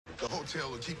The hotel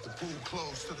will keep the pool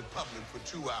closed to the public for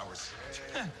 2 hours.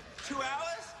 2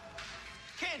 hours?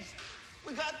 Kids,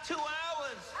 we got 2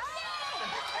 hours.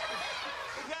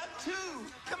 We got 2.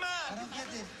 Come on. I don't get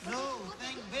this. No,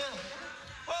 thank Bill.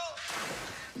 Well,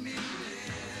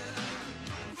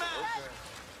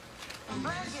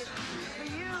 Blanket for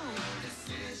you.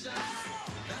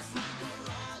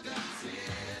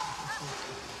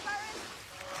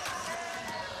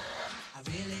 I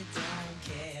really don't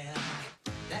care.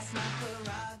 That's my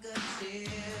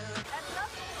prerogative.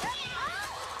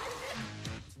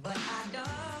 But I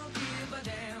don't give a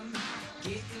damn.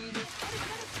 Getting the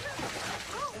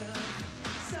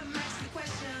some ask me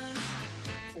questions.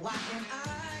 Why am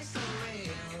I so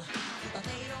real? But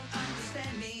they don't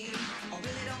understand me, or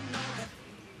really don't know that.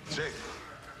 Jake.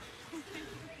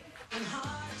 And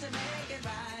hard to make it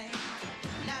right.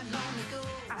 Not long ago,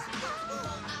 I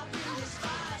really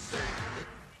spot.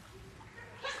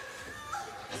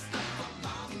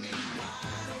 About me, why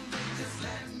don't they just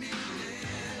let me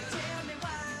live? Tell me why.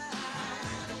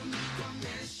 I don't need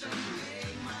permission,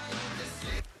 make my own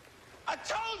decision. I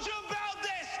told you about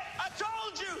this. I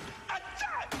told you.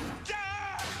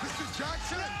 Mr.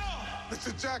 Jackson? No.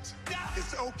 Mr. Jackson, No.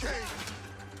 it's okay.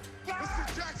 Mr.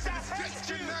 Jackson, it's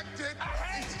disconnected.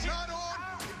 It's not on.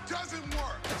 It doesn't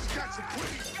work. Mr. Jackson,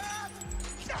 please.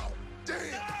 No.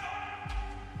 Damn.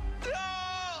 No.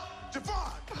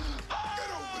 Javon, get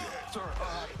over there. Sir,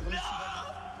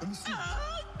 let me see.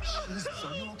 Jesus,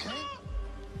 are you okay?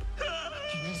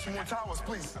 You need some more towels,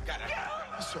 please. Got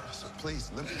it. Sir,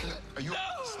 please, are you,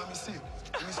 just let me see it.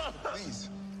 Let me see it, please.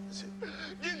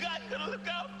 You guys gotta look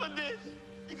out for this.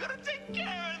 You gotta take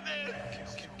care of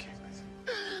this. Okay.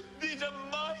 These are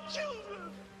my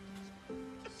children.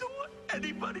 I don't want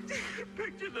anybody taking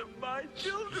pictures of my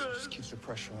children. Just keep the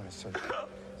pressure on it, sir.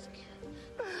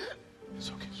 It's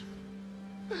okay, sir.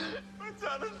 It's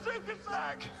not a circus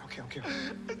act. Okay.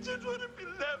 I just want to be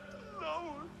left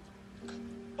alone.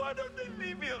 Why don't they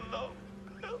leave me alone?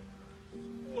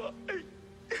 Why?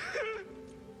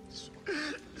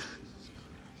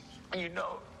 You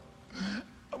know,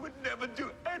 I would never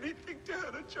do anything to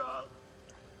hurt a child.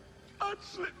 I'd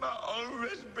slit my own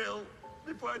wrist, Bill,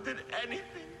 before I did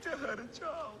anything to hurt a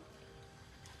child.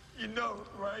 You know,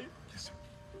 right? Yes, sir.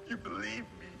 You believe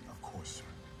me. Of course, sir.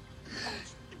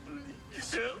 You believe me,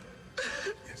 Yes, Bill?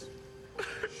 Yes.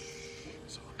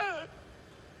 It's all right.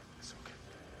 It's okay.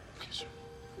 Okay, sir.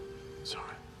 It's all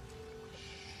right.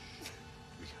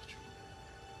 We got you.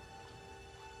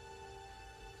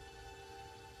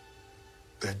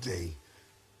 That day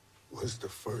was the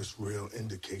first real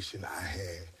indication I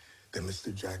had that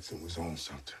Mr. Jackson was on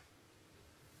something.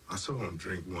 I saw him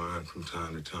drink wine from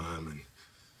time to time and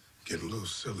get a little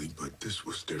silly, but this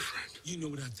was different. You know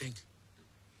what I think?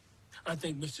 I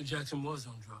think Mr. Jackson was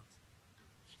on drugs.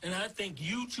 And I think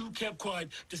you two kept quiet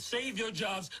to save your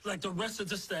jobs like the rest of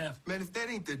the staff. Man, if that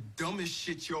ain't the dumbest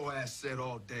shit your ass said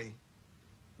all day,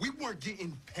 we weren't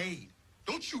getting paid.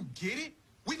 Don't you get it?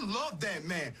 We loved that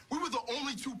man. We were the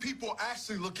only two people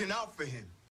actually looking out for him.